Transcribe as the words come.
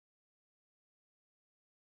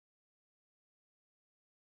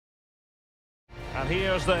And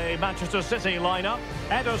here's the Manchester City lineup.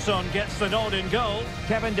 Ederson gets the nod in goal.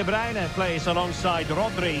 Kevin De Bruyne plays alongside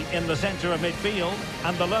Rodri in the centre of midfield.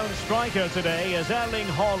 And the lone striker today is Erling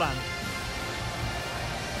Haaland.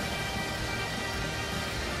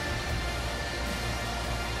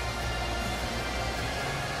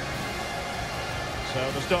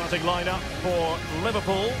 So the starting lineup for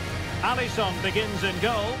Liverpool. Alisson begins in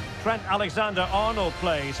goal. Trent Alexander-Arnold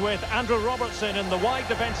plays with Andrew Robertson in the wide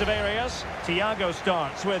defensive areas. Thiago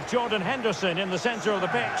starts with Jordan Henderson in the centre of the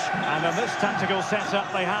pitch. And in this tactical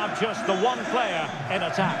setup, they have just the one player in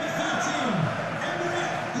attack.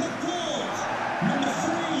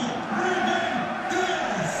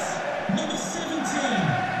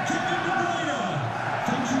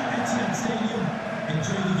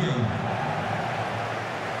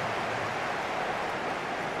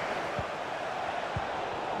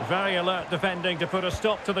 Very alert defending to put a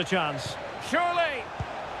stop to the chance. Surely!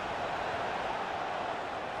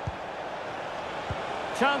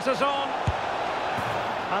 Chances on.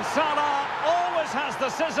 And Salah always has the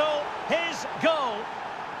sizzle. His goal.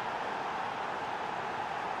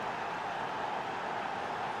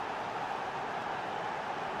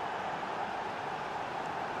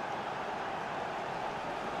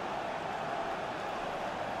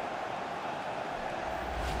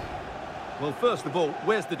 Well, first of all,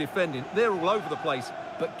 where's the defending? They're all over the place,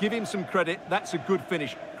 but give him some credit. That's a good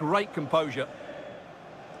finish. Great composure.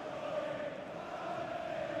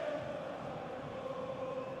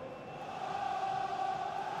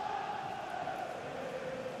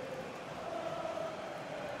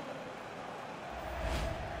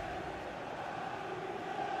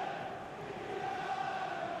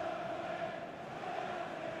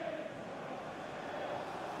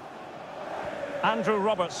 Andrew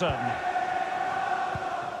Robertson.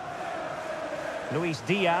 Luis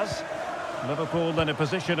Diaz. Liverpool in a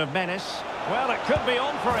position of menace. Well, it could be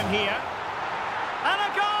on for him here. And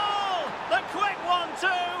a goal! The quick one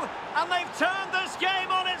too! And they've turned this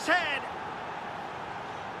game on its head.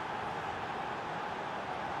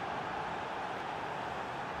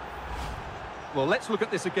 Well, let's look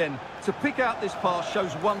at this again. To pick out this pass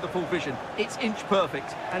shows wonderful vision. It's inch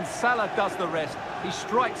perfect, and Salah does the rest. He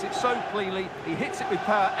strikes it so cleanly, he hits it with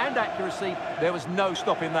power and accuracy. There was no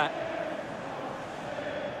stopping that.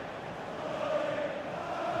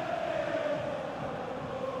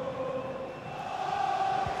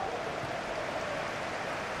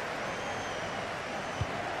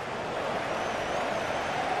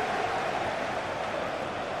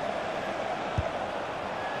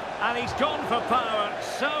 And he's gone for power,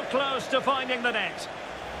 so close to finding the net.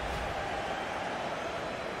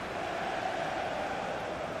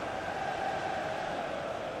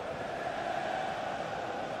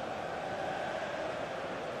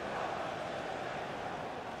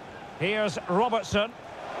 Here's Robertson.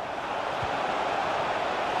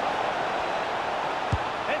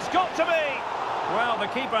 It's got to be! Well, the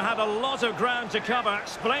keeper had a lot of ground to cover.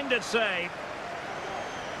 Splendid save.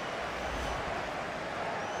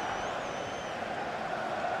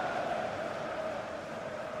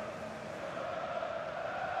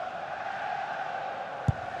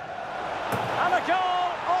 And a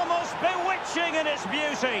goal, almost bewitching in its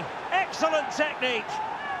beauty. Excellent technique.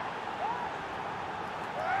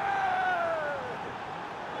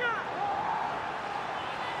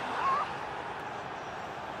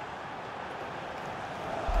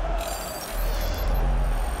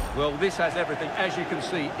 Well, this has everything. As you can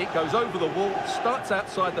see, it goes over the wall, starts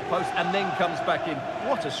outside the post, and then comes back in.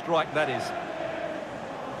 What a strike that is.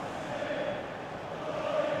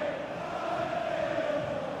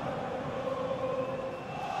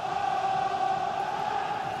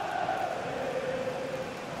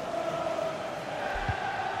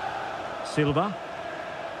 Silva.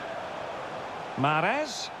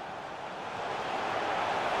 Mahrez.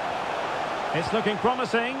 It's looking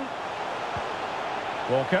promising.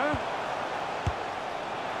 Walker.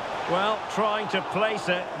 Well, trying to place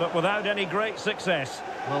it, but without any great success.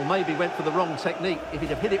 Well, maybe went for the wrong technique. If he'd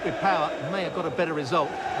have hit it with power, he may have got a better result.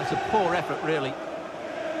 That's a poor effort, really.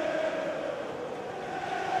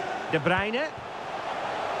 De Bruyne.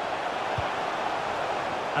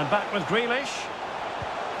 And back with Grealish.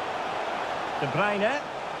 De Bruyne.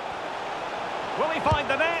 Will he find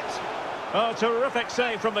the net? Oh, terrific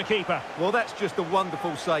save from the keeper. Well, that's just a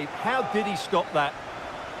wonderful save. How did he stop that?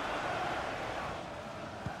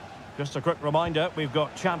 Just a quick reminder, we've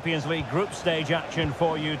got Champions League group stage action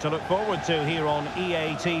for you to look forward to here on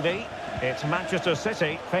EA TV. It's Manchester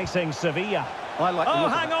City facing Sevilla. I like the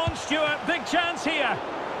look of hang on, Stuart. Big chance here.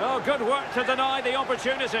 Oh, good work to deny the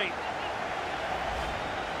opportunity.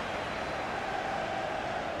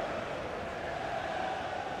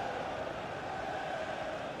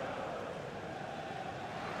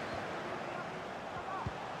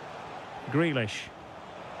 Grealish.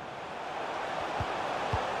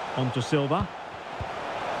 On to Silva.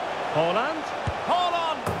 Haaland.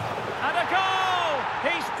 Haaland! And a goal!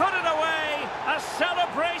 He's put it away! A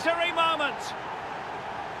celebratory moment!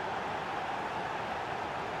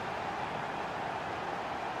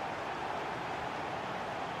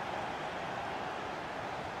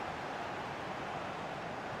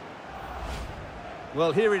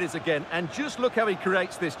 Well, here it is again, and just look how he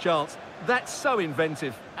creates this chance. That's so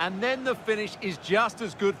inventive. And then the finish is just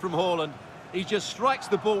as good from Haaland. He just strikes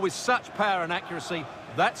the ball with such power and accuracy.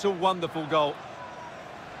 That's a wonderful goal.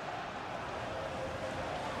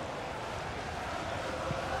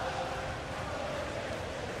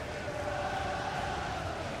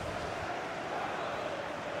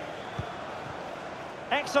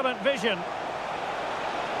 Excellent vision.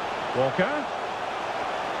 Walker.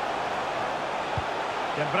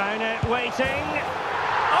 De Bruyne waiting.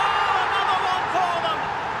 Oh, another one for them!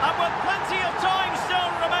 And with plenty of time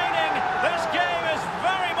still remaining, this game is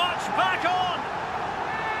very much back on!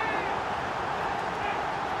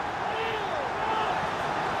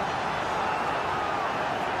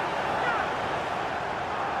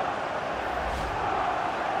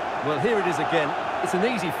 Well, here it is again. It's an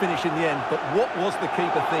easy finish in the end, but what was the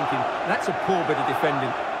keeper thinking? That's a poor bit of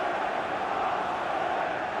defending.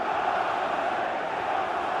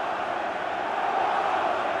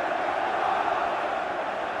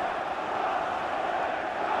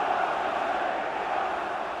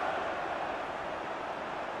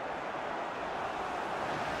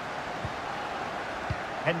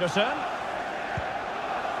 Henderson.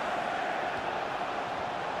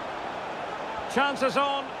 Chances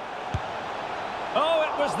on. Oh,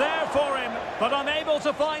 it was there for him, but unable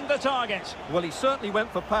to find the target. Well, he certainly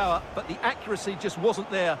went for power, but the accuracy just wasn't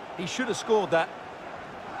there. He should have scored that.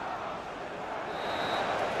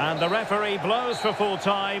 And the referee blows for full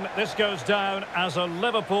time. This goes down as a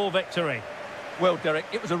Liverpool victory. Well, Derek,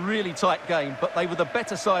 it was a really tight game, but they were the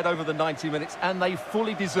better side over the 90 minutes, and they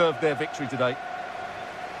fully deserved their victory today.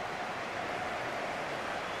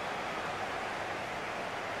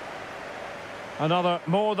 Another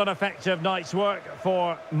more than effective night's work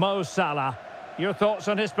for Mo Salah. Your thoughts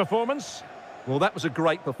on his performance? Well, that was a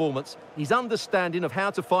great performance. His understanding of how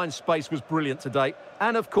to find space was brilliant today.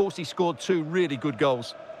 And, of course, he scored two really good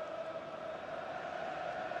goals.